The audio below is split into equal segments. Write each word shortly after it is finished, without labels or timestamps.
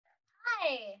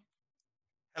Hi.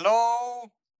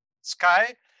 Hello,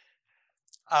 Sky.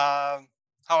 Uh,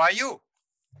 how are you?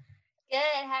 Good.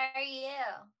 How are you?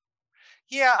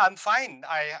 Yeah, I'm fine.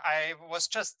 I was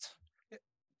just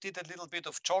did a little bit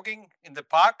of jogging in the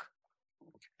park,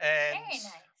 and Very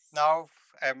nice. now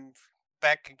I'm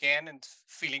back again and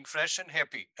feeling fresh and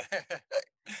happy.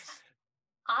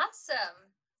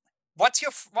 Awesome. What's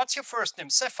your first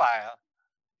name? Sapphire.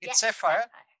 It's Yes, Sapphire. Sapphire.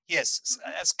 Yes,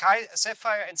 hmm Sky,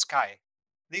 Sapphire, and Sky.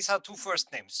 These are two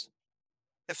first names.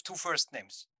 They have two first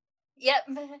names. Yep.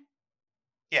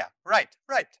 Yeah, right,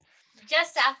 right.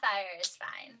 Just Sapphire is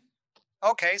fine.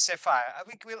 Okay, Sapphire. I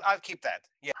think I'll keep that.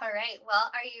 Yeah. All right. Well,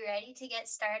 are you ready to get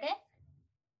started?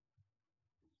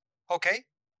 Okay.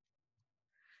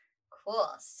 Cool.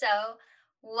 So,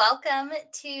 welcome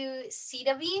to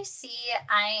CWC.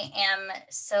 I am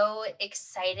so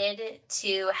excited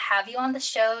to have you on the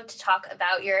show to talk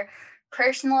about your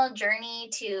personal journey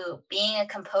to being a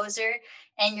composer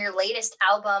and your latest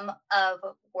album of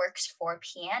works for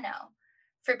piano.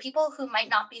 For people who might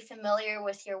not be familiar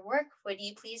with your work, would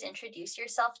you please introduce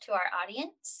yourself to our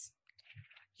audience?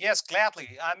 Yes,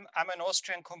 gladly. I'm an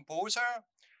Austrian composer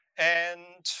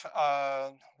and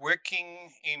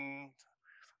working in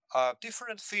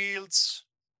different fields,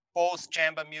 both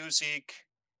chamber music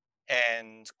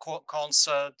and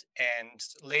concert, and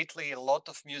lately a lot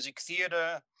of music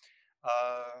theater.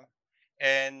 Uh,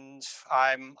 and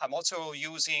I'm also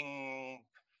using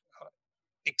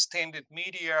extended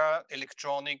media,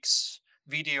 electronics,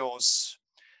 videos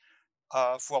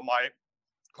for my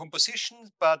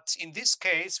composition. But in this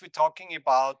case, we're talking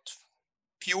about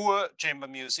pure chamber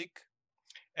music.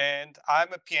 And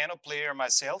I'm a piano player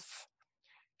myself,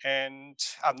 and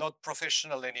I'm not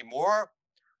professional anymore.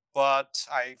 But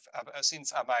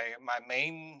since my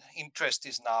main interest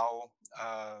is now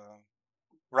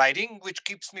writing, which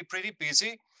keeps me pretty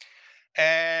busy.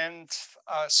 And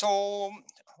so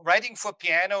writing for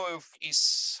piano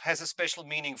has a special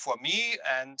meaning for me,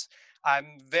 and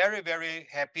I'm very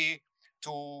happy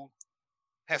to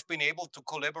have been able to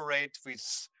collaborate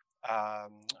with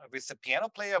the piano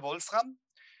player Wolfram.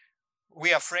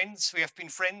 We are friends. We have been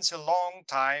friends a long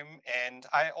time, and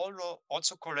I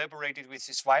also collaborated with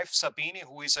his wife Sabine,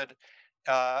 who is an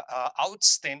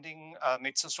outstanding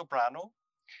mezzo soprano.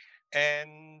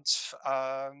 And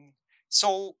um,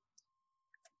 so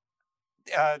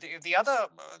the other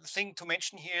thing to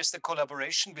mention here is the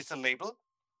collaboration with the label.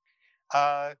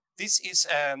 This is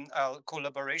a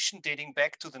collaboration dating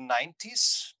back to the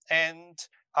 90s, and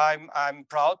I'm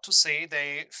proud to say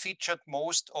they featured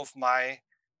most of my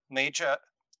major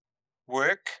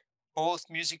work, both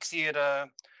music theater,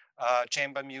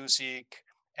 chamber music,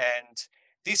 and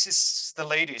this is the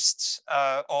latest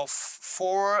of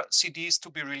 4 CDs to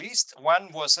be released.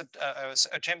 One was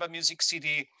a chamber music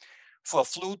CD for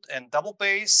flute and double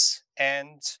bass,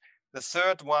 and the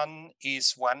third one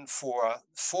is one for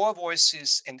 4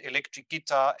 voices and electric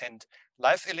guitar and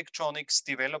live electronics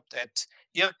developed at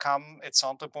IRCAM at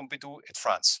Centre Pompidou at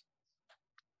France.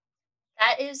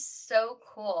 That is so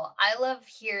cool. I love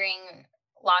hearing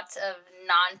lots of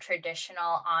non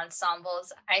traditional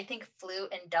ensembles. I think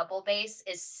flute and double bass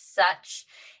is such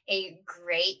a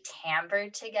great timbre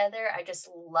together. I just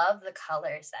love the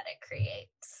colors that it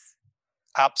creates.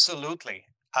 Absolutely.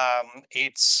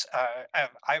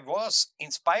 I was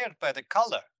inspired by the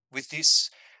color with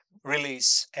this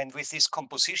release and with these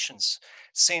compositions,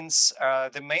 since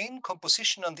the main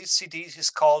composition on this CD is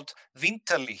called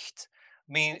Winterlicht,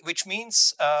 which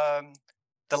means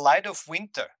the light of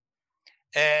winter.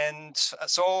 And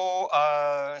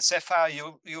Sapphire,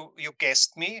 you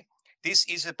guessed me. This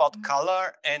is about Mhm.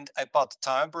 color and about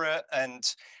timbre, and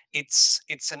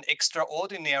it's an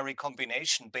extraordinary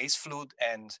combination: bass flute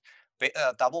and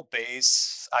double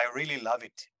bass. I really love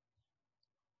it.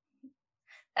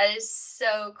 That is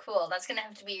so cool. That's going to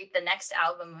have to be the next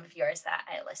album of yours that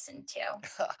I listen to.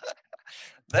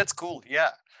 That's cool.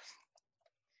 Yeah.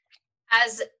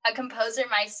 As a composer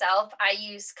myself, I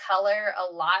use color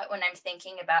a lot when I'm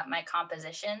thinking about my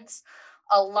compositions.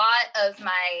 A lot of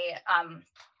my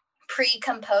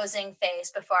pre-composing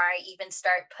phase before I even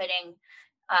start putting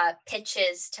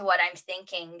pitches to what I'm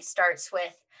thinking starts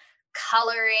with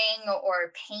coloring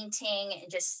or painting and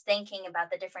just thinking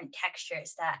about the different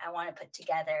textures that I want to put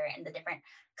together and the different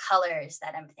colors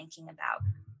that I'm thinking about.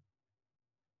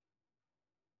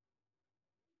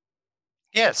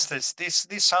 Yes, this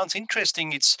sounds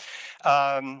interesting. It's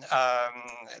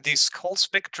this whole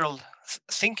spectral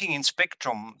thinking in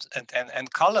spectrum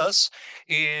and colors.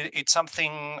 It's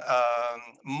something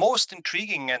most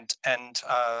intriguing, and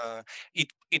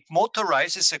it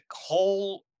motorizes a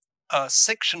whole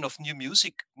section of new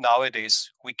music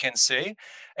nowadays, we can say,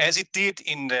 as it did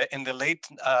in the late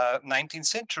 19th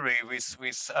century with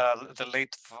the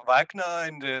late Wagner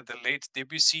and the late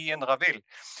Debussy and Ravel.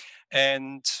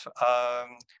 And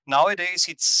nowadays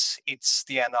it's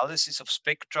the analysis of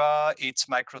spectra, it's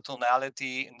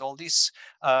microtonality, and all these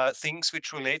things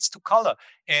which relates to color.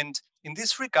 And in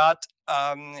this regard,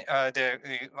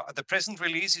 the present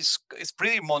release is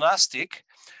pretty monastic,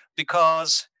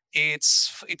 because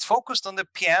it's focused on the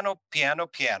piano,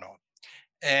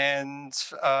 and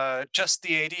just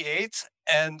the 88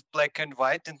 and black and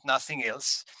white and nothing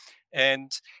else.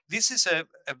 And this is a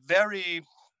very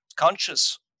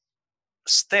conscious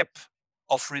step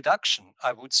of reduction,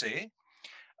 I would say,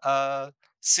 uh,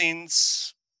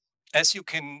 since, as you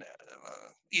can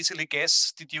easily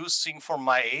guess, deducing from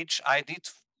my age, I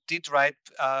did write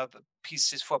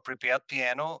pieces for prepared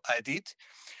piano. I did,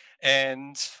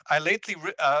 and I lately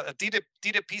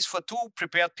did a piece for two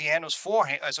prepared pianos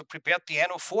forehand, as a prepared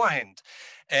piano forehand,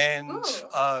 and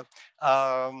Ooh,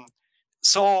 um,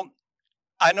 so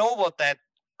I know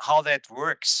how that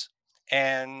works,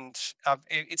 and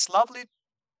it's lovely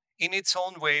in its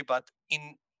own way. But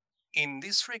in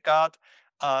this regard,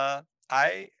 uh,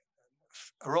 I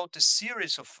wrote a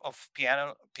series of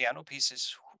piano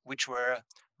pieces which were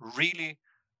really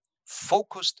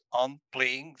focused on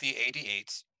playing the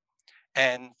 88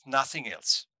 and nothing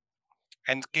else,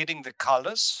 and getting the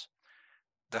colors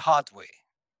the hard way.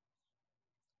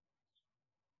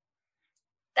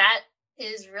 that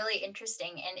is really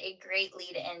interesting and a great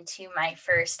lead into my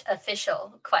first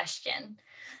official question.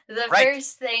 The Right.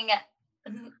 first thing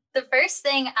the first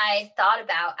thing I thought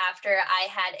about after I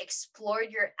had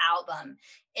explored your album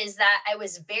is that I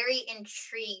was very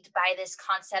intrigued by this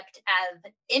concept of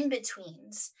in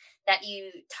betweens that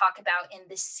you talk about in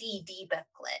the CD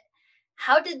booklet.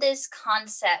 How did this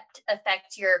concept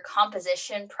affect your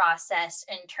composition process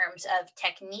in terms of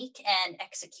technique and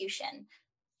execution?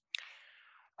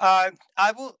 I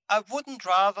wouldn't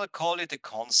rather call it a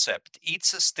concept.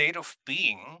 It's a state of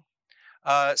being.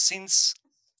 Since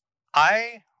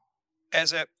I,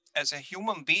 as a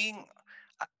human being,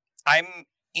 I- I'm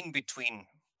in between.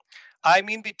 I'm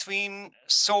in between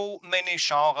so many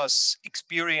genres,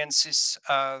 experiences,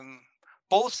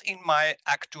 both in my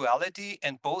actuality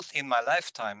and both in my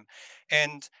lifetime.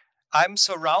 And I'm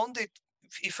surrounded,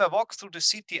 if I walk through the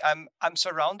city, I'm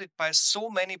surrounded by so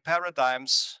many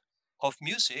paradigms of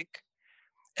music.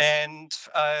 And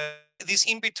this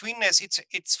in betweenness,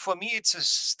 it's for me, it's a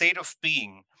state of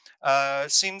being.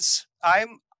 Since I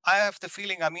have the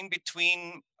feeling I'm in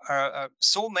between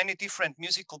so many different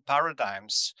musical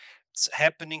paradigms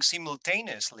happening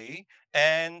simultaneously,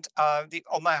 and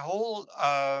my whole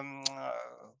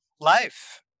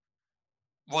life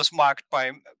was marked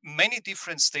by many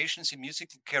different stations in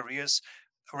musical careers,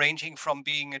 ranging from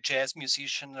being a jazz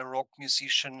musician, a rock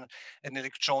musician, an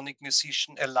electronic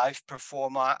musician, a live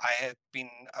performer. I had been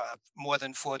more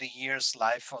than 40 years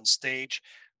live on stage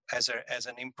as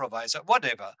an improviser,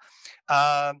 whatever.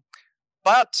 Um,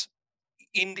 but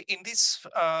in this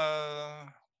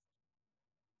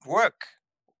work,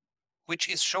 which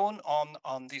is shown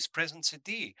on this present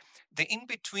CD, the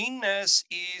in-betweenness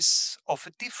is of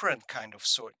a different kind of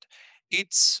sort.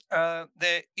 It's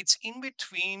in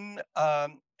between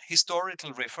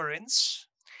historical reference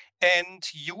and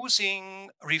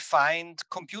using refined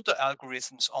computer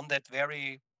algorithms on that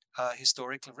very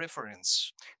historical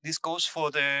reference. This goes for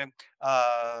the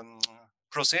um,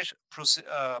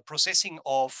 processing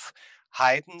of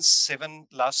Haydn's seven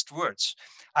last words.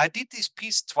 I did this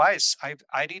piece twice. I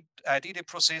did a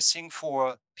processing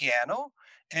for piano,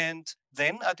 and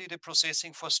then I did a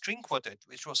processing for string quartet,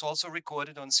 which was also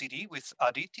recorded on CD with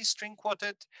Aditi String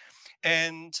Quartet.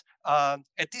 And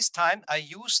at this time, I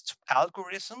used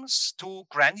algorithms to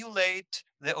granulate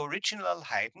the original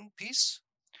Haydn piece.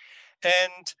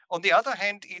 And on the other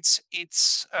hand, it's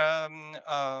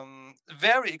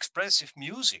very expressive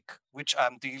music which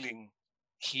I'm dealing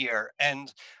here.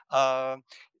 And uh,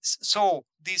 so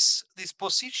this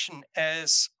position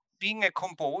as being a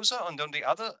composer, and on the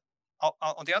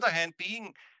other hand,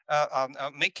 being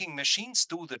making machines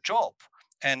do the job,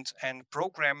 and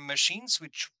program machines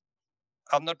which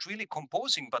are not really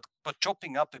composing, but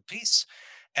chopping up a piece.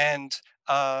 And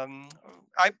um,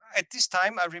 at this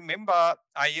time, I remember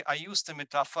I used the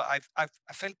metaphor. I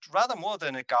felt rather more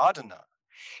than a gardener.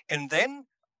 And then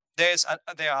there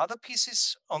are other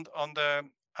pieces on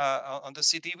the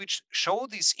CD which show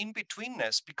this in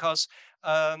betweenness, because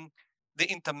the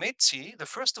intermezzi, the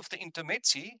first of the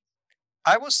intermezzi,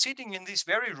 I was sitting in this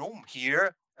very room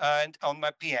here and on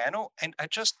my piano, and I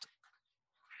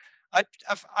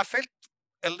felt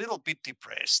a little bit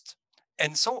depressed.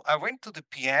 And so I went to the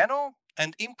piano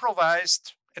and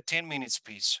improvised a 10 minutes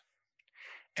piece.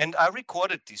 And I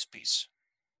recorded this piece.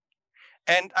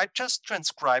 And I just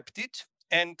transcribed it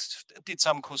and did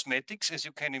some cosmetics, as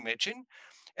you can imagine.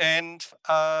 And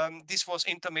this was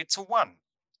Intermezzo 1.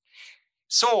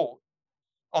 So,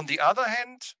 on the other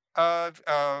hand,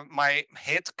 my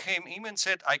head came in and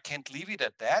said, I can't leave it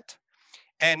at that.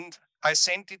 And I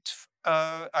sent it,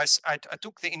 I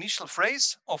took the initial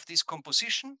phrase of this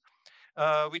composition,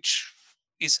 which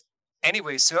is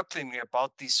anyway circling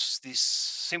about this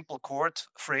simple chord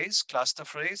phrase, cluster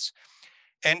phrase,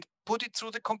 and put it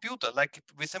through the computer, like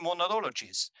with the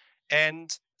monadologies.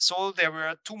 And so there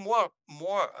were two more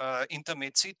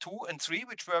intermezzi, 2 and 3,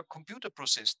 which were computer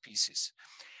processed pieces.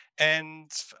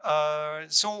 And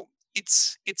so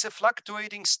it's a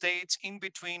fluctuating state in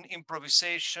between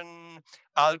improvisation,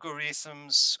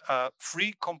 algorithms,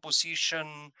 free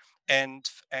composition, and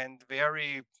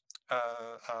very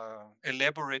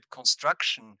elaborate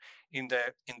construction in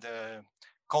the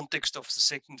context of the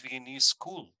Second Viennese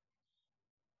School.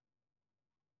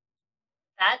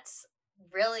 That's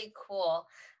really cool.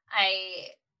 I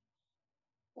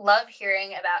love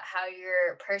hearing about how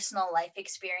your personal life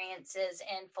experiences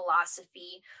and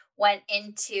philosophy went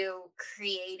into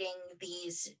creating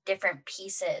these different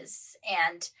pieces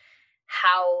and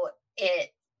how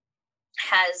it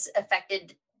has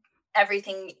affected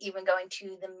everything, even going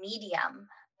to the medium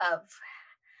of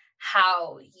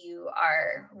how you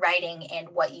are writing and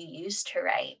what you use to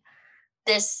write.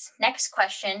 This next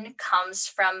question comes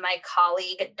from my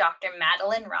colleague, Dr.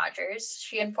 Madeline Rogers.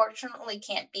 She unfortunately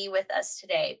can't be with us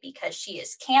today because she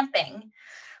is camping.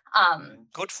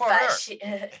 Good for But her. she,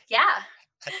 yeah.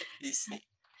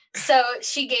 So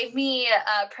she gave me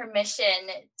permission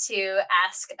to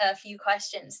ask a few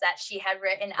questions that she had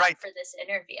written Right. out for this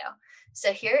interview.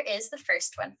 So here is the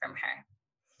first one from her.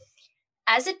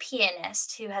 As a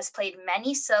pianist who has played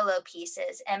many solo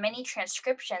pieces and many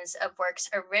transcriptions of works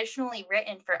originally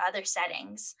written for other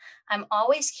settings, I'm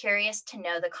always curious to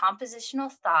know the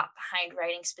compositional thought behind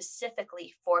writing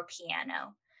specifically for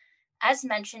piano. As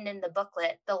mentioned in the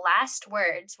booklet, The Last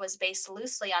Words was based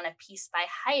loosely on a piece by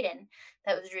Haydn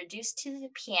that was reduced to the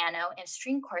piano and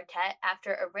string quartet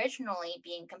after originally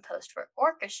being composed for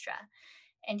orchestra.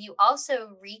 And you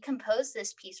also recomposed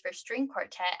this piece for string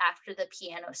quartet after the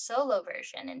piano solo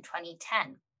version in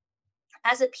 2010.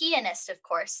 As a pianist, of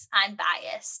course, I'm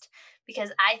biased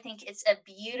because I think it's a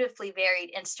beautifully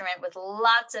varied instrument with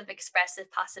lots of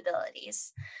expressive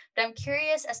possibilities. But I'm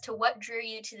curious as to what drew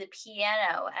you to the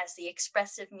piano as the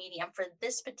expressive medium for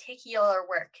this particular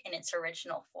work in its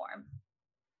original form.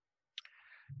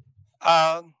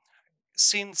 Um,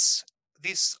 since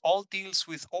this all deals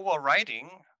with overriding,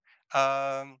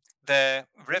 the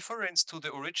reference to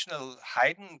the original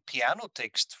Haydn piano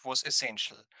text was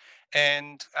essential.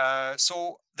 And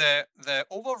so the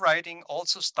overriding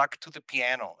also stuck to the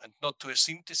piano and not to a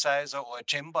synthesizer or a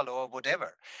cembalo or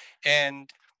whatever.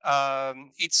 And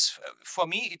it's for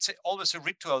me, it's always a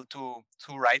ritual to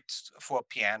write for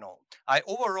piano. I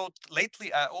overwrote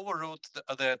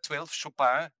the 12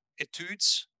 Chopin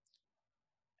etudes,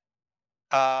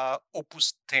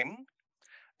 Opus 10,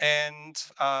 and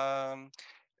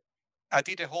I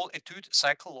did a whole etude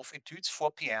cycle of etudes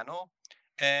for piano,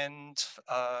 and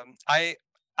I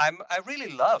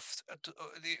really loved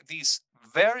these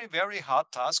very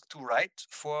hard tasks to write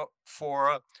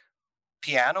for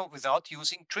piano without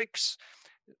using tricks.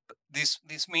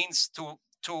 This means to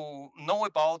know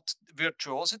about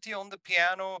virtuosity on the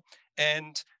piano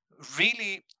and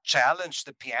really challenge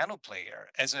the piano player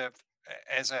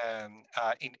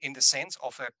in the sense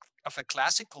of a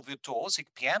classical virtuosic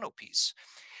piano piece.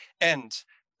 And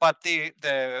but the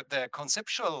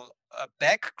conceptual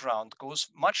background goes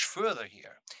much further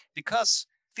here, because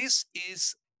this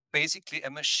is basically a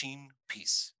machine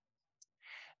piece,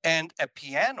 and a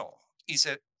piano is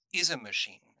a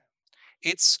machine.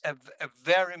 It's a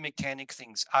very mechanic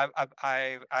things.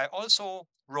 I also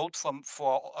wrote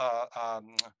for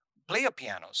player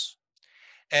pianos,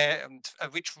 and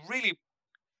which really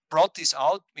brought this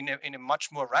out in a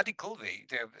much more radical way,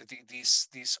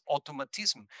 this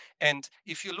automatism. And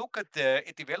if you look at the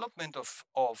development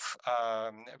of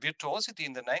virtuosity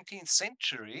in the 19th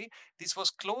century, this was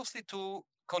closely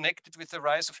connected with the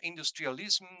rise of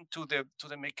industrialism, to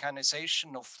the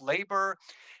mechanization of labor,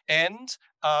 and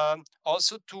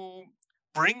also to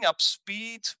bring up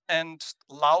speed and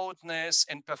loudness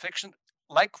and perfection,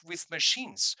 like with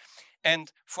machines. And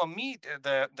for me,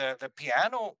 the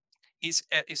piano is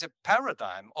a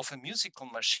paradigm of a musical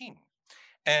machine.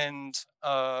 and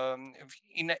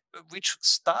which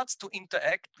starts to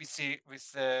interact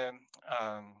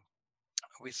um,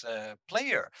 with a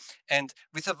player. And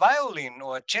with a violin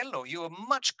or a cello, you are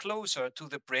much closer to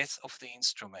the breath of the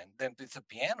instrument than with a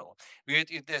piano.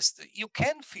 You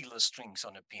can feel the strings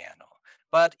on a piano,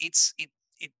 but it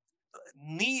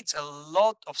needs a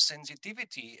lot of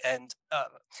sensitivity and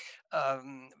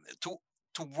um, to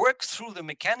to work through the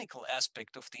mechanical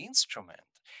aspect of the instrument.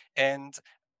 And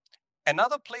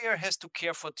another player has to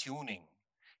care for tuning.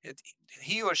 It,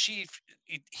 he or she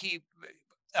he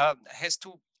has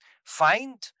to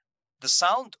find the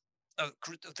sound.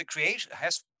 The creation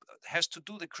has to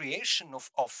do the creation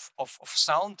of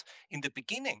sound in the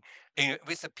beginning.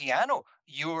 With a piano,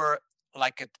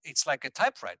 it's like a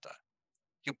typewriter.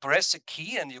 You press a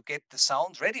key and you get the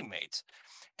sound ready made.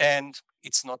 And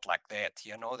it's not like that,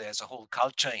 there's a whole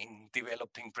culture in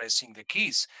developing pressing the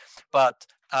keys. But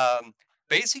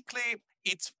basically,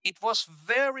 it was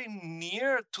very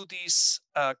near to this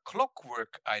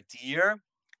clockwork idea,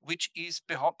 which is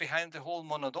behind the whole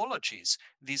monodologies,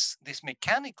 this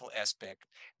mechanical aspect,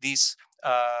 this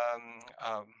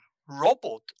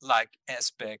robot-like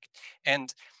aspect.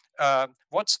 And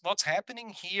what's happening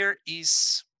here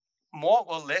is more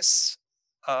or less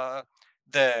uh,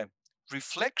 the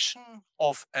reflection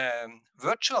of a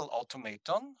virtual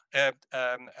automaton, a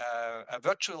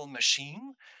virtual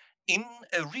machine in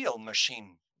a real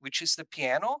machine, which is the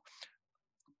piano,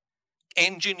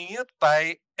 engineered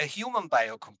by a human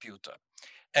biocomputer.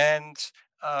 And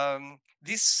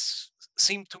this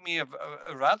seemed to me a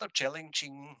rather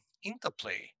challenging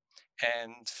interplay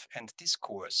and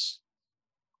discourse.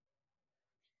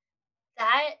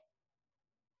 That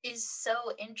is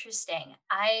so interesting.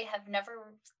 I have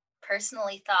never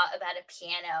personally thought about a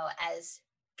piano as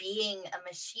being a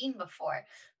machine before,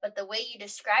 but the way you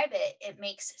describe it, it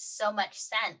makes so much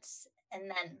sense. And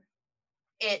then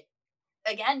it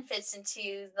again fits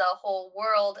into the whole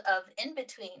world of in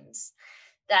betweens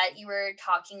that you were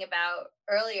talking about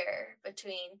earlier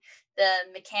between the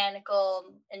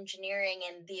mechanical engineering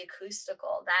and the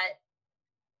acoustical. That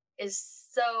is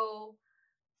so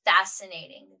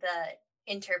fascinating, the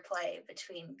interplay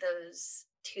between those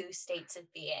two states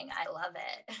of being. I love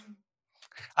it.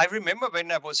 I remember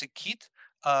when I was a kid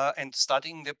and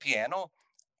studying the piano,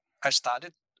 I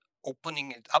started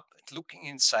opening it up, looking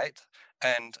inside,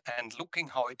 and looking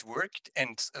how it worked.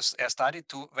 And I started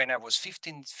to, when I was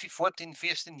 14,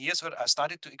 15 years old, I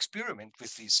started to experiment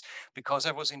with this because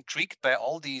I was intrigued by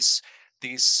all these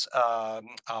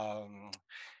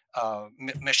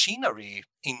machinery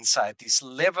inside, these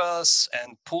levers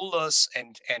and pullers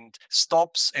and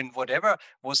stops and whatever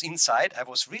was inside. I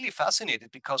was really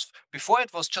fascinated because before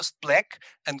it was just black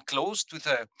and closed with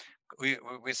a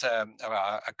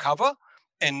cover,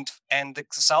 and the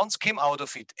sounds came out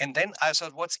of it. And then I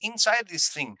thought, what's inside this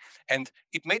thing? And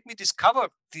it made me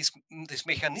discover these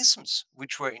mechanisms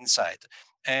which were inside,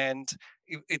 and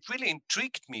it really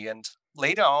intrigued me. And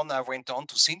later on, I went on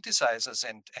to synthesizers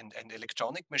and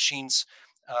electronic machines,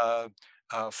 uh,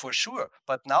 for sure.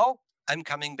 But now I'm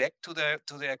coming back to the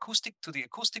acoustic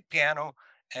piano,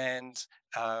 and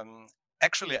um,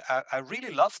 actually, I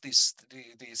really love this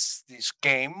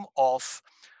game of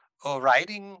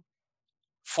writing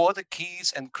for the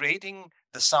keys and creating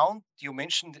the sound you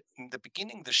mentioned in the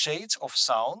beginning, the shades of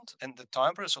sound and the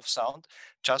timbres of sound,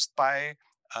 just by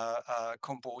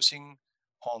composing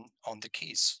on the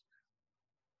keys.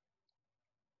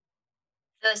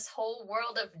 This whole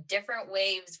world of different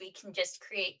waves we can just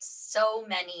create so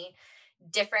many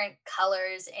different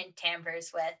colors and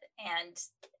timbres with. And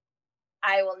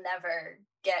I will never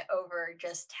get over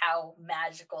just how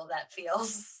magical that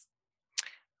feels.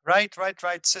 Right, right,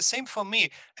 right. It's the same for me.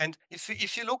 And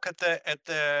if you look at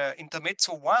the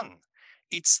intermezzo one,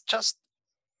 it's just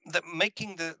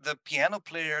making the piano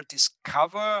player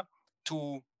discover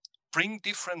to bring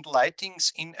different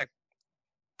lightings in a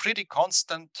pretty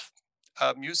constant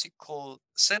musical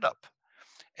setup.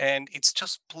 And it's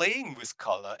just playing with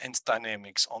color and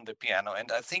dynamics on the piano.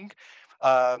 And I think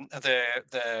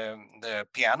the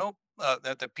piano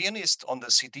the pianist on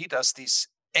the CD does this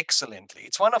excellently.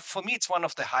 It's one of for me it's one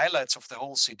of the highlights of the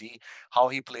whole CD, how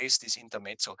he plays this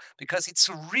intermezzo, because it's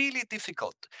really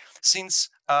difficult, since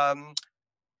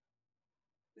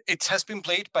it has been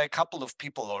played by a couple of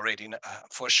people already,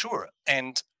 for sure.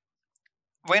 And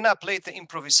when I played the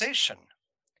improvisation,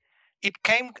 it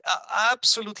came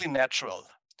absolutely natural.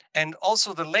 And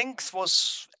also the length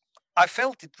was, I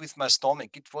felt it with my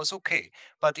stomach, it was okay.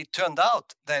 But it turned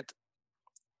out that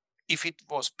if it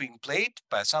was being played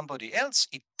by somebody else,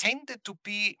 it tended to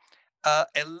be a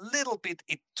little bit,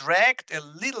 it dragged a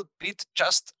little bit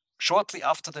just shortly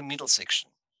after the middle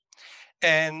section.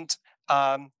 And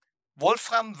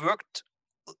Wolfram worked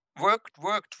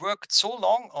so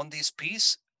long on this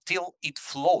piece till it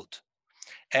flowed.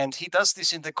 And he does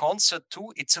this in the concert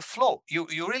too. It's a flow. You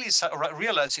really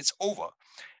realize it's over.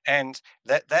 And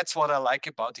that's what I like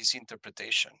about his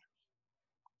interpretation.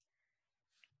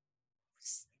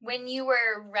 When you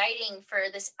were writing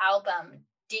for this album,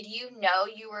 did you know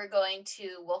you were going to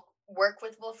work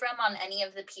with Wolfram on any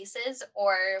of the pieces,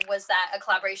 or was that a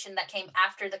collaboration that came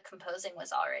after the composing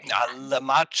was already done?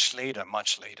 Much later,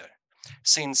 much later.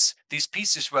 Since these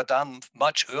pieces were done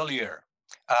much earlier,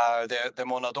 the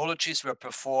monadologies were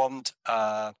performed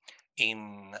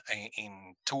in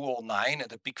 2009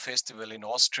 at a big festival in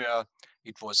Austria.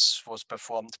 It was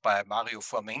performed by Mario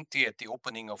Formenti at the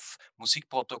opening of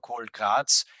Musikprotokoll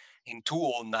Graz in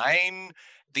 2009.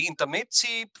 The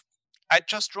intermezzi, I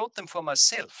just wrote them for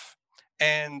myself,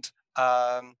 and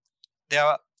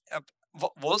there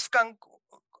Wolfgang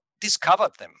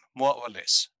discovered them more or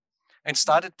less and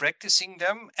started practicing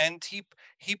them, and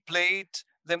he played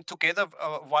them together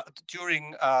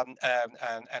during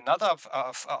another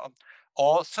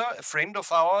author, a friend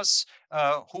of ours,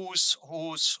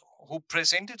 who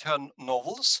presented her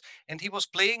novels, and he was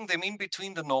playing them in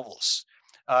between the novels,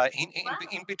 in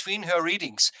Wow. between her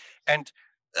readings, and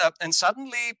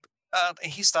suddenly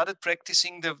he started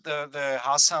practicing the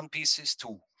Hassan pieces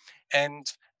too,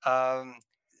 and um,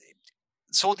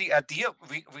 so the idea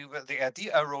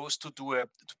arose to do a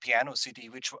piano CD,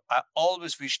 which I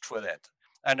always wished for that,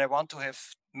 and I want to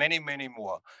have many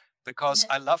more because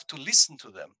I love to listen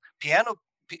to them. Piano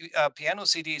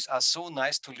CDs are so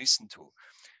nice to listen to.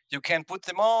 You can put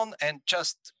them on and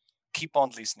just keep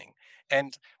on listening.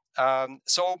 And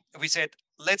so we said,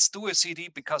 let's do a CD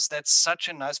because that's such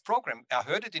a nice program. I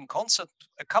heard it in concert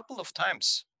a couple of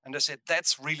times, and I said,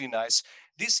 that's really nice.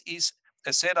 This is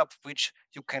a setup which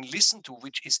you can listen to,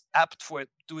 which is apt for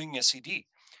doing a CD,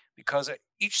 because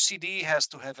each CD has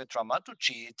to have a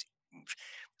dramaturgy.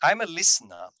 I'm a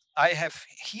listener. I have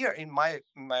here in my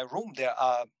room, there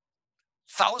are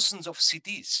thousands of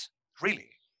CDs,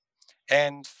 really.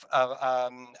 And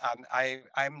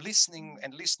I'm listening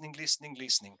and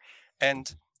listening.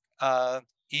 And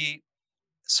he,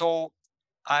 so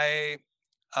I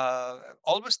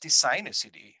always design a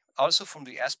CD, also from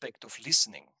the aspect of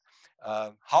listening.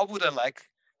 How would I like,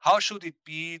 how should it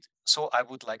be? So I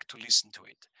would like to listen to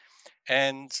it.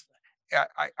 And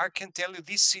I can tell you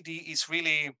this CD is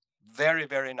really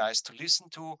very nice to listen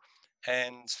to.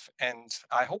 And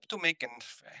I hope to make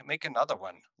another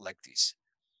one like this.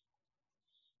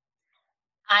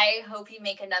 I hope you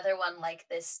make another one like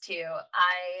this too.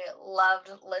 I loved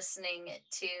listening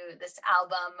to this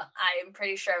album. I'm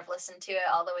pretty sure I've listened to it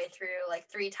all the way through like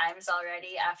 3 times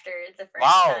already after the first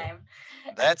Wow, time.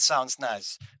 that sounds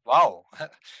nice. Wow.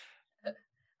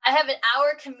 I have an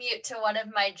hour commute to one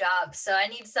of my jobs, so I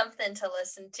need something to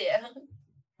listen to.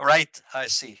 Right, I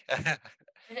see.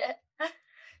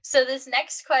 So, this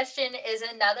next question is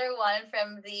another one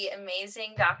from the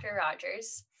amazing Dr.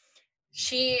 Rogers.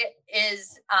 She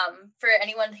is, for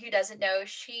anyone who doesn't know,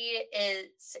 she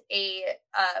is a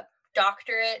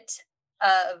doctorate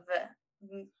of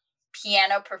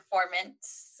piano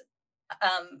performance.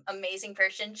 Amazing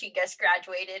person. She just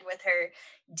graduated with her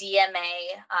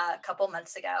DMA a couple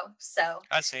months ago. So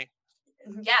I see.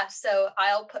 yeah, so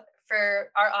I'll put for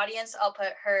our audience, I'll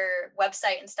put her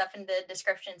website and stuff in the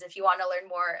descriptions if you want to learn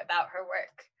more about her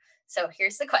work. So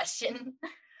here's the question.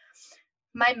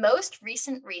 My most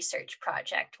recent research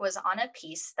project was on a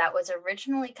piece that was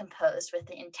originally composed with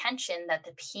the intention that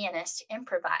the pianist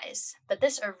improvise, but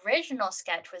this original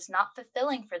sketch was not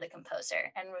fulfilling for the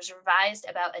composer and was revised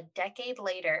about a decade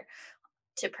later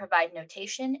to provide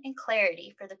notation and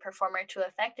clarity for the performer to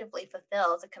effectively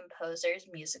fulfill the composer's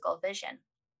musical vision.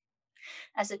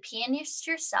 As a pianist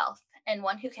yourself, and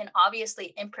one who can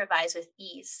obviously improvise with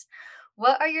ease,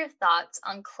 what are your thoughts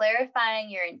on clarifying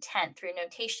your intent through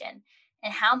notation,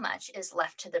 and how much is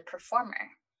left to the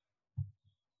performer?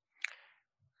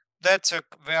 That's a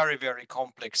very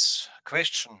complex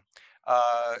question,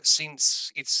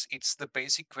 since it's the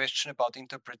basic question about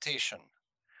interpretation.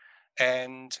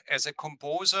 And as a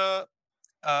composer,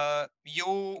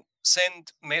 you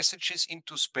send messages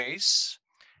into space,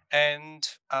 and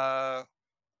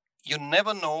you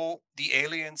never know the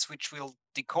aliens which will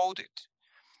decode it.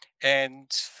 And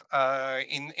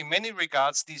in many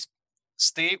regards, these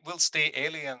will stay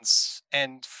aliens,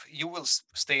 and you will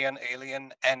stay an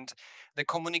alien, and the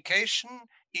communication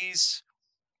is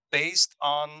based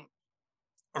on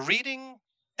reading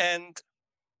and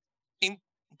in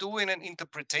doing an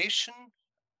interpretation.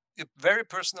 a very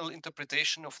personal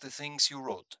interpretation of the things you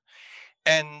wrote.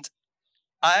 And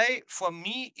for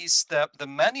me, is the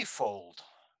manifold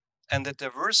and the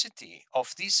diversity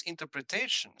of these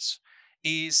interpretations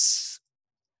is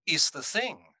the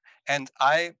thing. And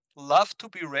I love to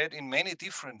be read in many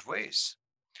different ways.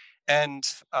 And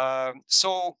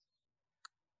so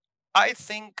I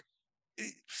think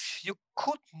you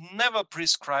could never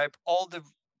prescribe all the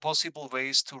possible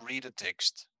ways to read a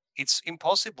text. It's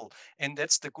impossible. And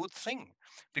that's the good thing,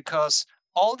 because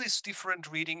all these different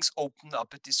readings open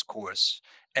up a discourse.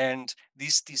 And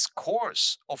this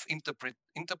discourse of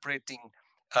interpreting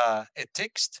a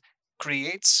text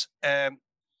creates a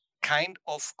kind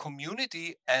of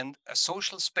community and a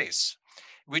social space,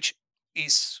 which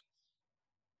is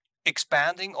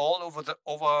expanding all over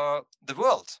the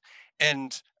world.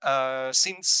 And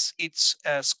since it's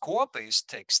a score-based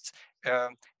text, uh,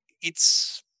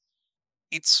 it's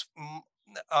it's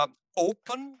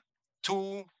open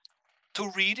to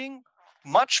reading,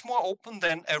 much more open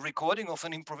than a recording of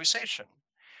an improvisation.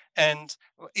 And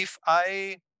if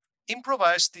I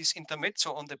improvised this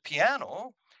intermezzo on the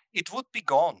piano, it would be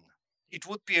gone. It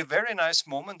would be a very nice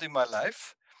moment in my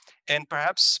life, and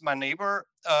perhaps my neighbor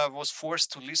was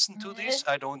forced to listen to this.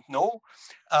 I don't know,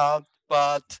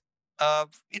 but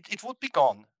it would be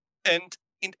gone. And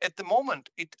at the moment,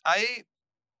 I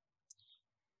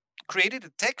created a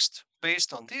text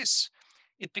based on this.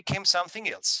 It became something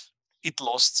else. It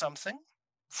lost something,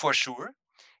 for sure.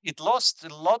 It lost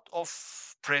a lot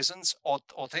of presence,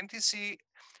 authenticity,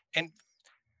 and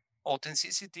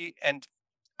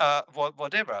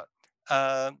whatever.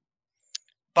 Uh,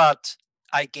 but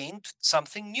I gained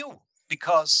something new,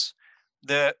 because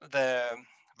the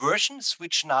versions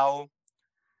which now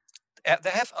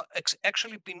there have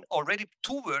actually been already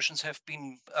two versions have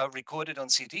been recorded on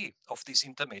CD of this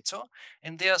intermezzo,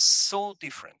 and they are so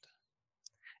different,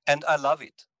 and I love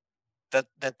it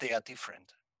that they are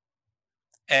different.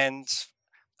 And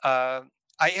uh,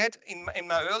 I had in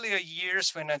my earlier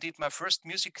years, when I did my first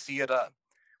music theater,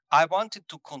 I wanted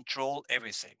to control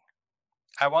everything.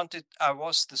 I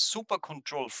was the super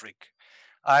control freak.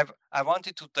 I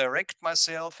wanted to direct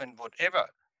myself and whatever.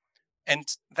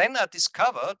 And then I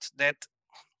discovered that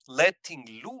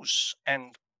letting loose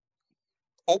and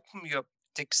open your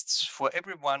texts for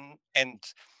everyone, and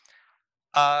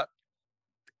uh,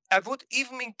 I would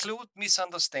even include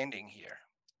misunderstanding here.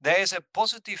 There is a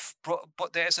positive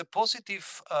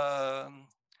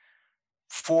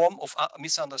form of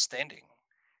misunderstanding.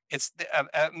 It's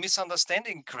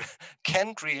misunderstanding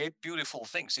can create beautiful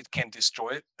things. It can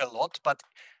destroy a lot, but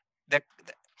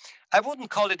I wouldn't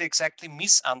call it exactly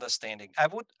misunderstanding. I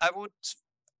would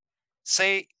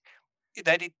say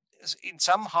that it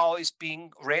somehow is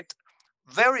being read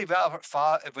very, very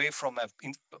far away from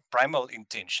primal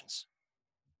intentions,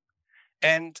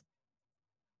 and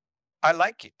I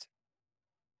like it.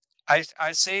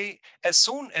 I say, as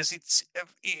soon as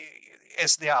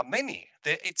as there are many,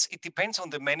 it depends on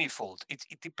the manifold.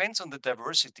 It depends on the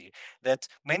diversity, that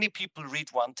many people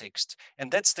read one text,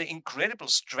 and that's the incredible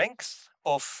strength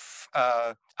of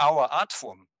our art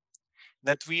form.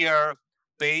 That we are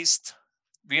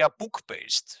book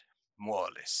based, more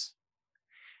or less,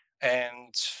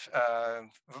 and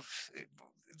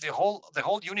the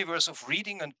whole universe of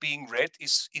reading and being read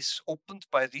is opened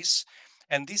by this,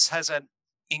 and this has an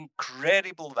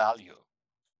incredible value.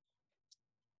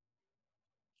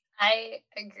 I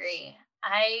agree.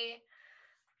 I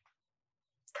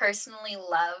personally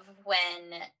love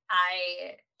when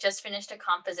I just finished a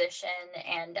composition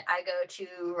and I go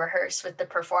to rehearse with the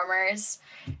performers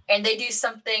and they do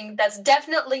something that's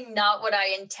definitely not what I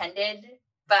intended,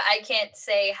 but I can't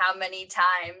say how many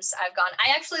times I've gone, I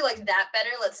actually like that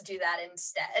better. Let's do that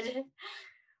instead.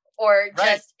 Or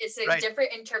Right, just it's a right.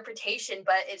 different interpretation,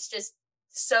 but it's just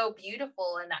so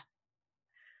beautiful and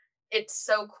it's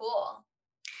so cool.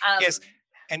 Yes, Um,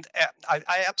 and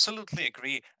I absolutely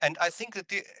agree. And I think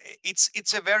that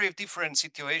it's a very different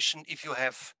situation if you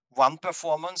have one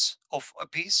performance of a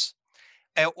piece,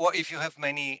 or if you have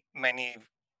many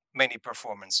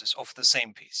performances of the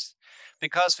same piece.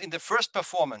 Because in the first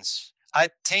performance, I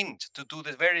tend to do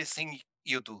the very thing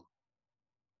you do.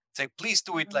 Say, please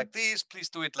do it mhm. like this, please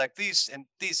do it like this, and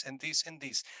this, and this, and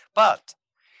this. But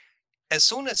as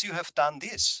soon as you have done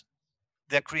this,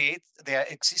 there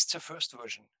exists a first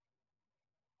version.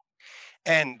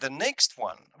 And the next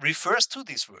one refers to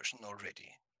this version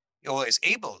already, or is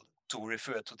able to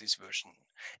refer to this version.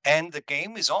 And the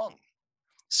game is on.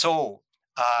 So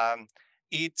um,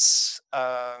 it's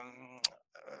um,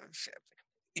 uh,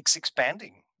 it's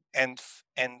expanding and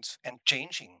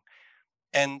changing.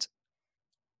 And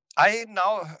I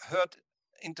now heard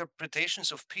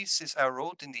interpretations of pieces I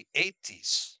wrote in the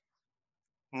 80s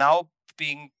now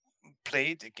being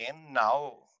played again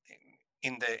now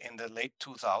in the late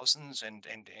 2000s and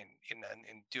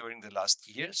during the last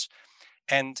years,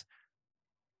 and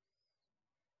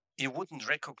you wouldn't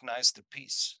recognize the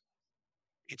piece.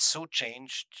 It's so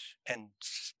changed and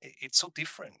it's so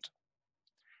different.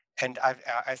 And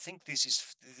I think this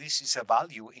is a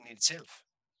value in itself,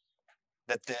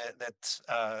 that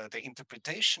the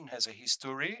interpretation has a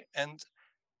history and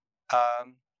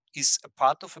is a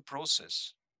part of a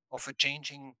process, of a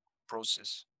changing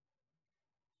process.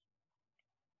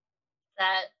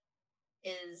 That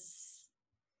is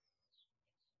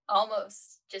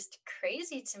almost just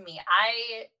crazy to me.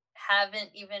 I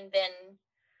haven't even been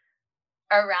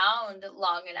around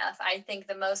long enough. I think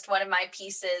the most one of my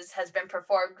pieces has been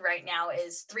performed right now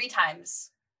is 3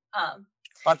 times. Um,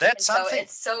 But that's and so something.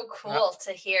 it's so cool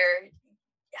to hear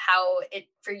how it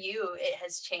for you it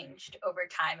has changed over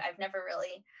time. I've never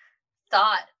really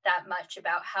thought that much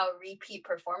about how repeat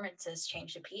performances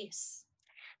change a piece.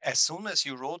 As soon as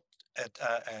you wrote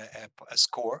a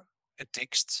score, a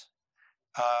text,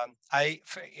 I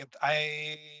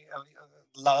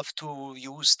love to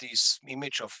use this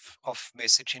image of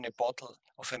message in a bottle,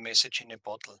 of a message in a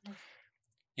bottle. Mm.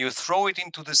 You throw it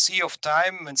into the sea of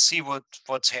time and see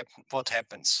what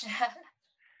happens.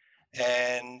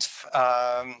 And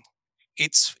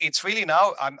it's really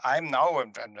now I'm now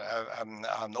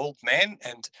an old man,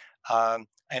 and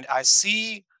I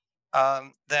see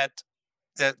that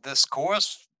the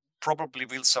scores probably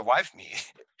will survive me.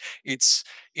 it's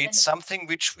And something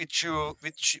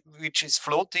which is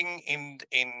floating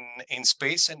in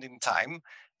space and in time,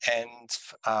 and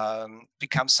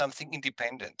becomes something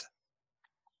independent.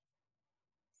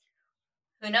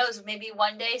 who knows, maybe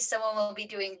one day someone will be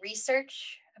doing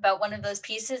research about one of those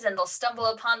pieces and they'll stumble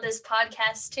upon this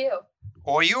podcast too.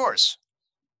 Or yours.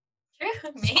 True, It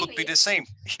could be maybe. the same.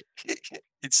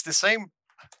 It's the same.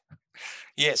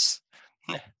 Yes.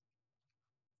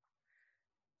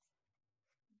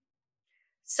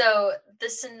 So the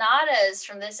sonatas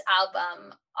from this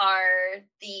album are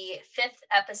the fifth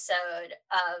episode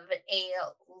of a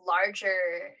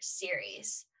larger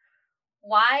series.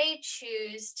 Why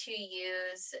choose to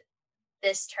use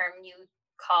this term you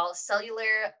call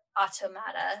cellular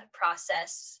automata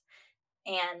process,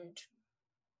 and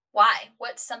why?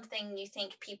 What's something you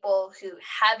think people who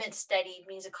haven't studied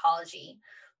musicology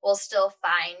will still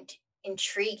find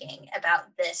intriguing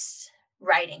about this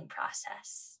writing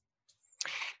process?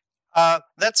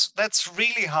 That's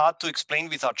really hard to explain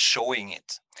without showing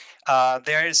it.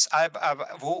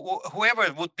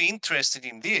 Whoever would be interested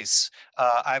in this,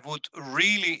 I would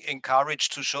really encourage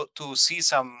to see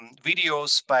some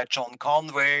videos by John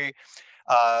Conway,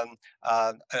 um,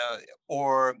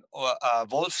 or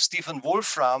Stephen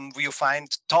Wolfram. You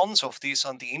find tons of this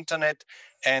on the internet,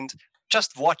 and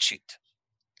just watch it.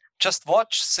 Just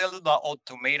watch cellular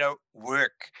automata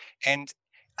work, and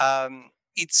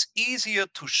it's easier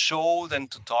to show than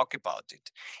to talk about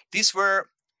it. These were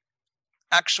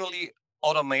actually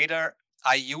automata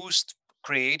I used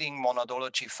creating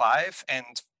Monadology 5,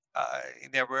 and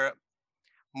there were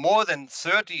more than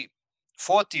 30,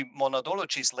 40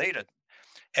 monadologies later.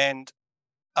 And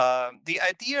the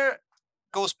idea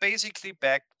goes basically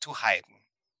back to Haydn,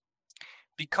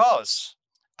 because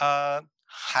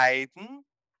Haydn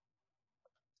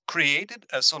created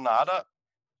a sonata,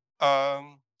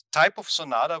 type of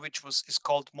sonata, which is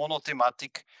called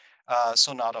monothematic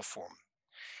sonata form,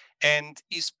 and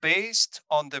is based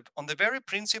on the very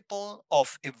principle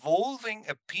of evolving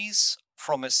a piece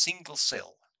from a single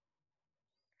cell.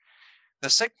 The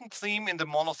second theme in the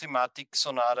monothematic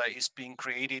sonata is being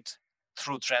created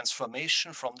through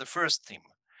transformation from the first theme,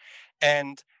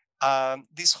 and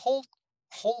this whole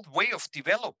way of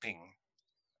developing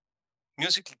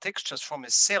musical textures from a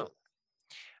cell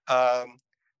um,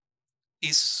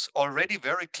 is already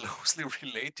very closely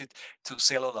related to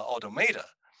cellular automata.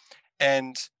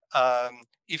 And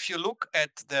if you look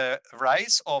at the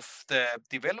rise of the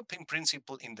developing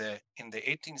principle in the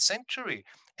 18th century,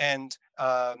 and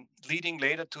leading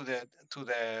later to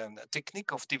the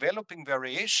technique of developing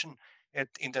variation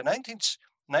in the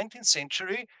 19th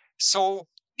century, so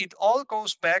it all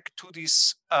goes back to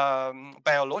this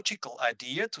biological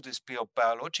idea, to this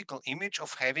biological image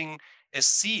of having a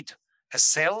seed, a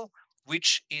cell,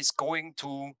 which is going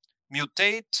to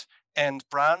mutate and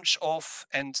branch off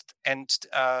and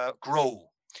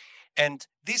grow. And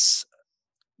these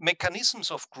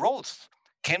mechanisms of growth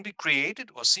can be created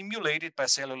or simulated by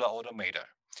cellular automata.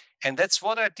 And that's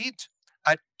what I did.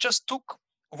 I just took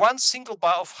one single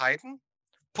bar of Haydn,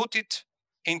 put it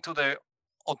into the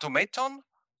automaton,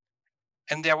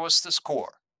 and there was the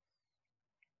score.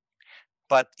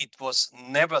 But it was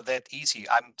never that easy.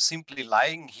 I'm simply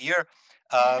lying here.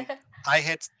 Um, I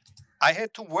had I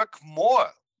had to work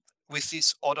more with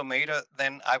this automator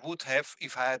than I would have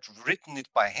if I had written it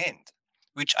by hand,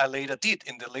 which I later did.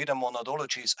 In the later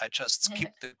monadologies, I just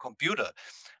skipped the computer.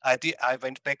 I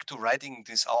went back to writing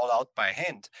this all out by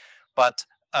hand. But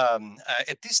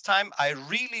at this time, I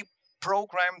really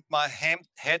programmed my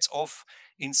heads off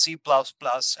in C++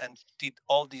 and did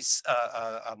all these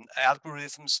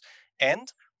algorithms.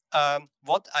 And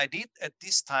what I did at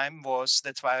this time was,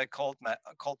 that's why called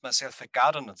myself a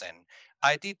gardener then.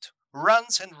 I did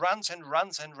runs and runs and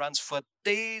runs and runs for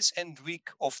days and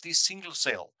weeks of this single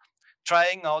cell,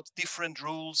 trying out different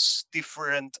rules,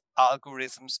 different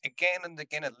algorithms again and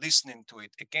again, and listening to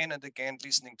it again and again,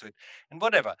 listening to it, and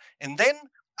whatever. And then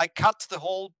I cut the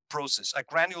whole process. I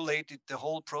granulated the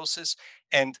whole process,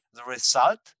 and the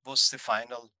result was the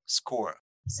final score.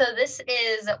 So this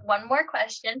is one more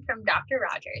question from Dr.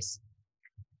 Rogers.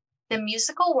 The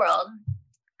musical world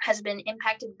has been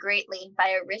impacted greatly by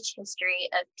a rich history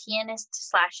of pianists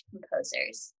slash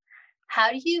composers. How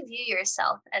do you view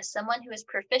yourself as someone who is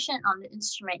proficient on the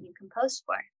instrument you compose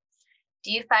for?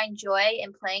 Do you find joy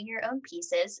in playing your own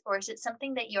pieces, or is it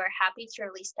something that you are happy to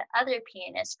release to other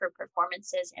pianists for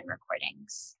performances and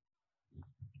recordings?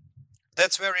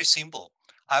 That's very simple.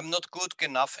 I'm not good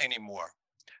enough anymore.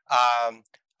 Um,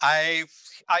 I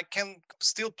I can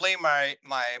still play my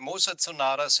Mozart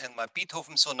sonatas and my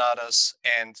Beethoven sonatas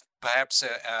and perhaps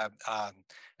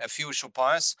a few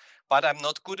Chopins, but I'm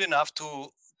not good enough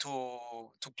to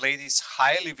play these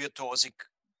highly virtuosic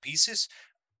pieces.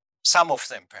 Some of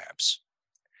them, perhaps.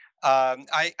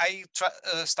 I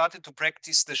started to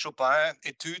practice the Chopin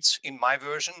etudes in my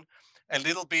version a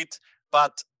little bit,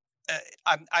 but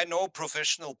I know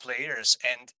professional players,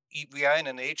 and we are in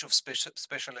an age of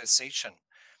specialization.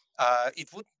 It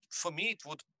would, for me, it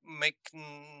would make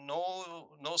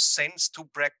no sense to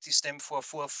practice them for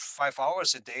 4 or 5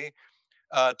 hours a day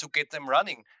to get them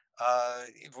running.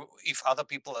 If other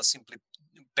people are simply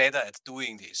better at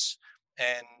doing this,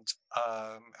 and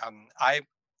I,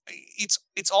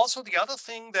 it's also the other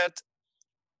thing that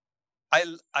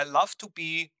I love to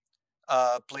be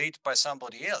played by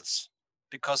somebody else,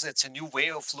 because it's a new way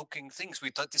of looking things.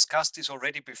 We discussed this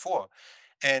already before,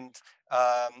 and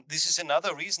this is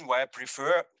another reason why I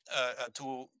prefer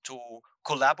to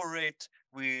collaborate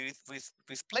with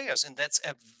players, and that's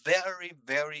a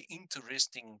very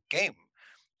interesting game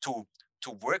to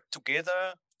work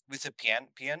together with a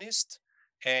pianist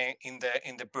in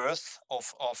the birth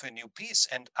of a new piece.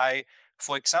 And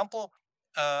for example,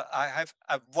 I have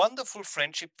a wonderful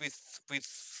friendship with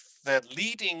the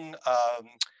leading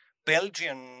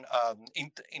Belgian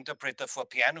interpreter for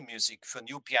piano music, for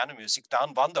new piano music,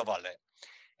 Dan Wanderwalle.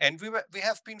 And we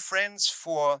have been friends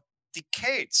for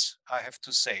decades, I have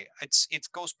to say. It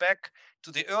goes back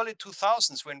to the early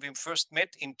 2000s when we first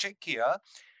met in Czechia,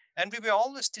 and we were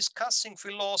always discussing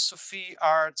philosophy,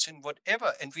 arts, and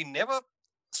whatever. And we never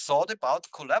thought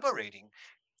about collaborating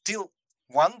till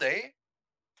one day,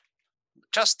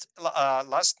 just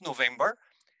last November,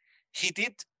 he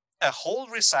did a whole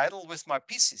recital with my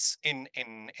pieces in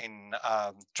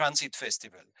Transit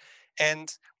Festival,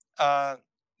 and uh,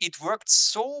 it worked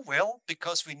so well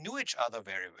because we knew each other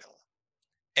very well,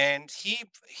 and he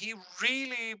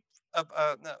really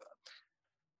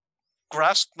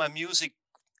grasped my music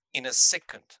in a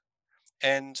second,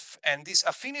 and this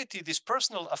affinity, this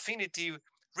personal affinity,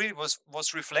 really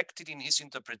was reflected in his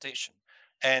interpretation,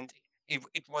 and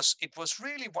it was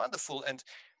really wonderful. And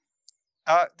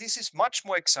this is much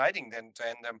more exciting than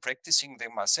practicing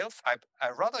them myself. I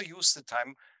rather use the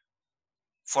time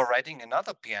for writing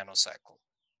another piano cycle.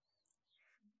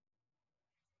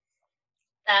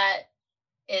 That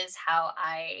is how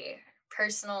I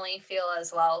personally feel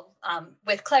as well,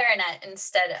 with clarinet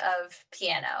instead of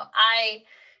piano. I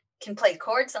can play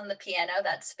chords on the piano.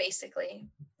 That's basically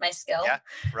my skill. Yeah,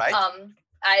 right.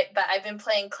 But I've been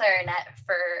playing clarinet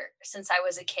for since I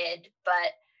was a kid,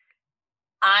 but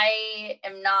I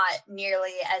am not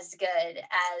nearly as good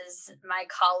as my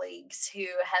colleagues who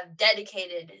have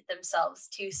dedicated themselves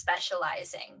to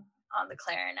specializing on the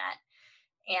clarinet.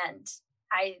 And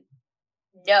I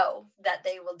know that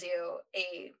they will do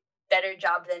a better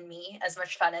job than me, as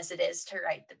much fun as it is to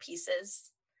write the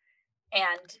pieces.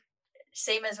 And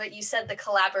same as what you said, the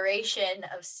collaboration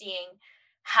of seeing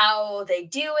how they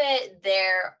do it,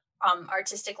 their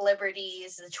artistic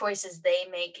liberties, the choices they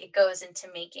make, it goes into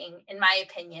making, in my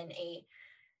opinion, a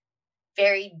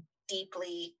very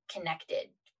deeply connected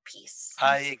piece.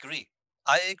 I agree.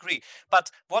 I agree.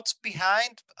 But what's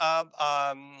behind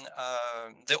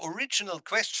the original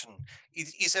question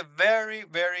is a very,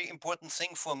 very important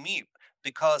thing for me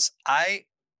because I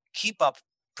keep up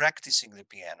practicing the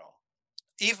piano.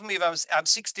 Even if I'm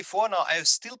 64 now, I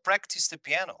still practice the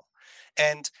piano,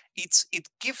 and it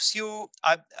gives you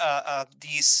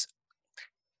these,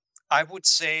 I would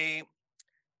say,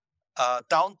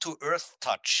 down to earth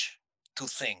touch to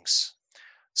things.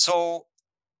 So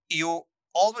you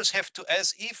always have to,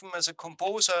 as even as a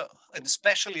composer, and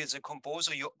especially as a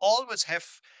composer, you always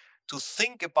have to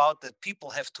think about that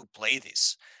people have to play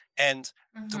this and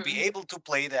to be Hmm. able to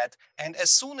play that. And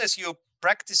as soon as you're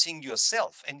practicing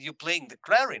yourself and you're playing the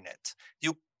clarinet,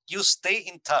 you stay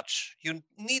in touch. You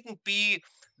needn't be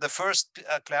the first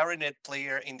clarinet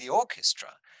player in the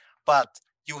orchestra, but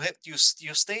you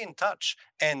stay in touch.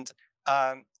 And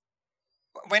um,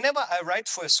 whenever I write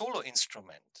for a solo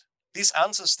instrument, this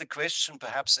answers the question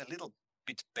perhaps a little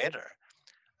bit better.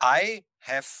 I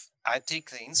take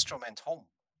the instrument home.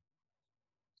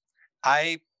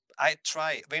 I I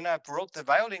try. When I wrote the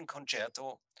violin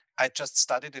concerto, I just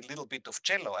studied a little bit of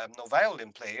cello. I'm no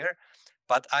violin player,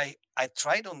 but I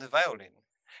tried on the violin.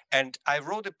 And I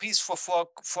wrote a piece for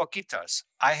four guitars.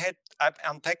 I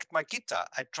unpacked my guitar.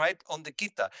 I tried on the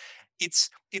guitar.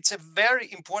 It's a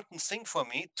very important thing for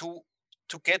me to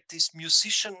get this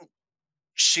musicianship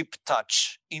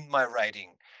touch in my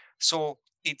writing. So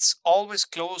it's always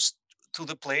close to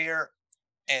the player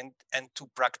and to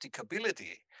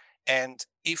practicability. And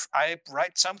if I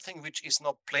write something which is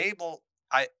not playable,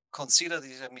 I consider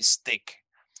this a mistake,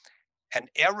 an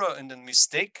error and a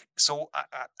mistake. So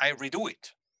I redo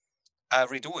it. I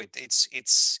redo it.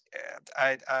 It's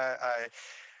I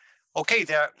okay.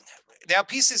 There are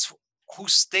pieces who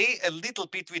stay a little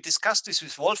bit. We discussed this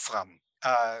with Wolfram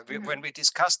when Hmm. we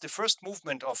discussed the first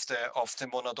movement of the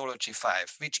Monadology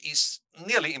 5, which is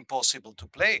nearly impossible to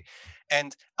play,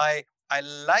 and I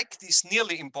like this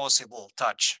nearly impossible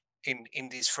touch in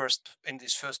this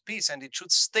first piece, and it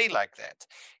should stay like that.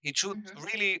 It should Hmm.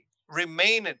 really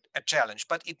remain a challenge,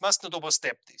 but it must not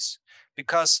overstep this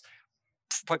because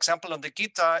for example, on the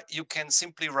guitar, you can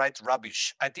simply write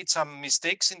rubbish. I did some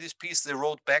mistakes in this piece. They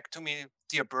wrote back to me,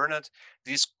 dear Bernhard,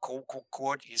 this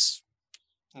chord is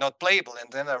not playable.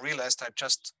 And then I realized I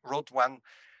just wrote one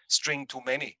string too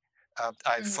many.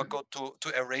 I Hmm. forgot to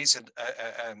erase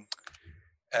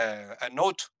a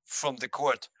note from the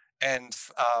chord. And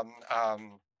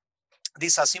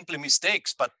these are simply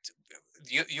mistakes, but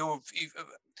you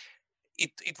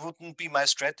it wouldn't be my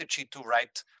strategy to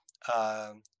write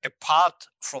apart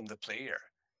from the player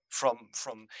from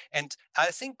and I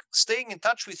think staying in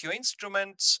touch with your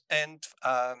instruments and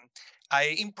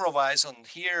I improvise on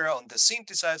here on the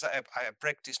synthesizer. I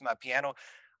practice my piano.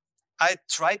 I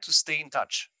try to stay in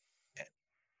touch.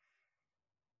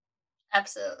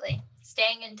 Absolutely.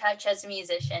 Staying in touch as a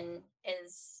musician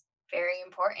is very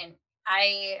important.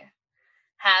 I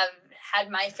have had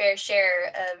my fair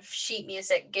share of sheet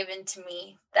music given to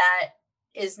me that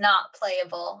is not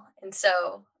playable. And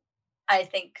so I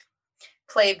think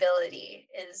playability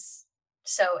is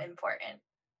so important.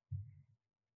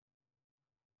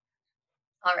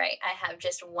 All right, I have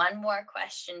just one more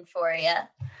question for you.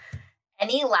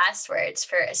 Any last words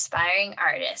for aspiring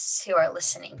artists who are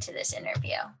listening to this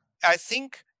interview? I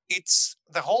think it's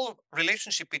the whole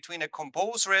relationship between a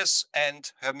composeress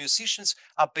and her musicians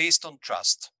are based on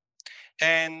trust.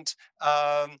 And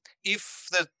if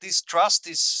this trust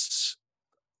is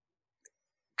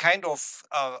kind of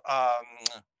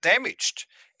damaged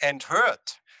and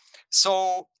hurt,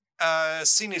 so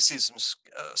cynicism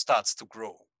starts to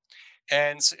grow.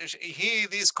 And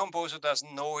this composer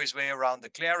doesn't know his way around the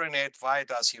clarinet. Why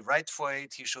does he write for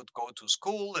it? He should go to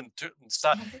school and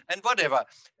start and whatever.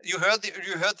 You heard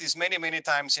this many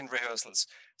times in rehearsals.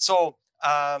 So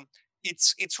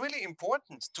it's really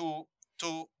important to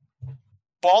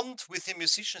bond with the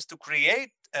musicians to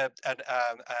create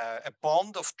a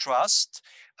bond of trust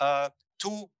uh,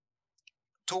 to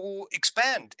to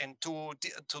expand and to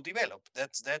develop.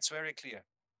 That's very clear.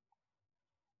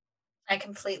 I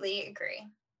completely agree.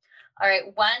 All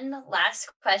right, one last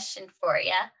question for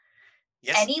you.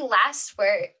 Yes. Any last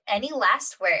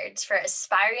words for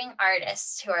aspiring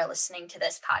artists who are listening to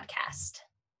this podcast?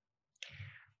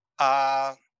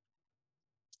 Uh,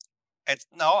 and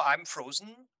now I'm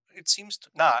frozen. It seems to.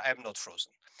 No, I'm not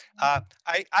frozen.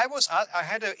 I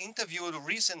had an interview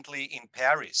recently in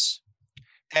Paris,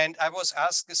 and I was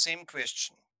asked the same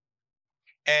question,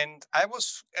 and I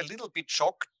was a little bit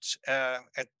shocked at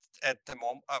the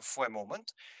for a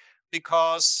moment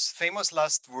because famous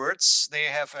last words, they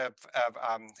have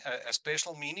a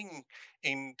special meaning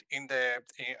in the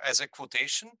as a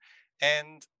quotation.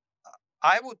 And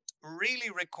I would really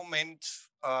recommend.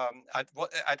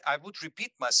 I would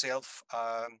repeat myself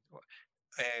um,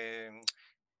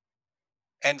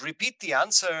 and repeat the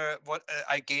answer what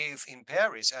I gave in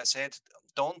Paris. I said,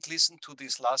 "Don't listen to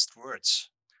these last words.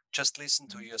 Just listen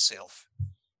to yourself."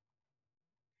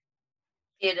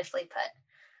 Beautifully put.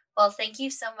 Well, thank you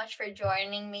so much for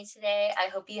joining me today. I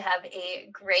hope you have a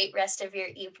great rest of your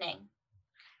evening.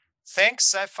 Thanks,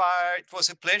 Sapphire. It was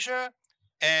a pleasure,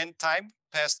 and time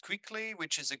passed quickly,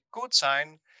 which is a good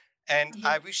sign. And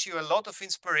I wish you a lot of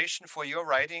inspiration for your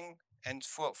writing and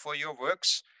for your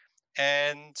works.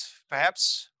 And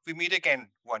perhaps we meet again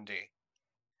one day.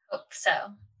 Hope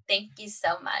so. Thank you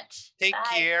so much. Take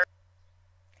Bye. care.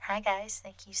 Hi, guys.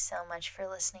 Thank you so much for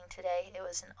listening today. It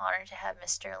was an honor to have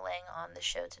Mr. Lang on the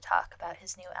show to talk about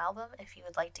his new album. If you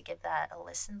would like to give that a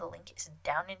listen, the link is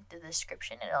down in the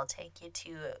description. It'll take you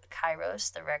to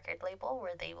Kairos, the record label,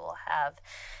 where they will have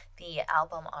the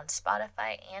album on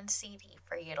Spotify and CD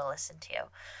for you to listen to.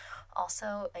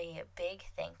 Also, a big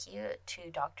thank you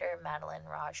to Dr. Madeline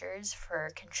Rogers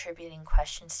for contributing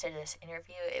questions to this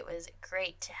interview. It was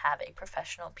great to have a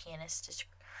professional pianist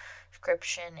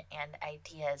description and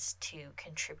ideas to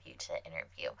contribute to the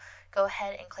interview. Go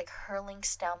ahead and click her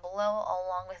links down below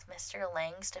along with Mr.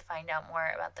 Lang's to find out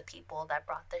more about the people that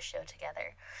brought this show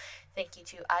together. Thank you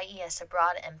to IES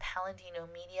Abroad and Palladino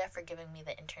Media for giving me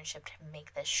the internship to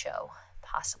make this show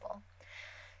possible.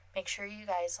 Make sure you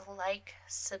guys like,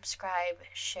 subscribe,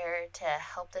 share to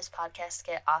help this podcast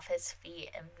get off its feet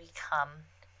and become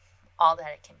all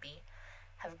that it can be.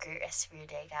 Have a great rest of your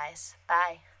day, guys.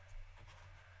 Bye.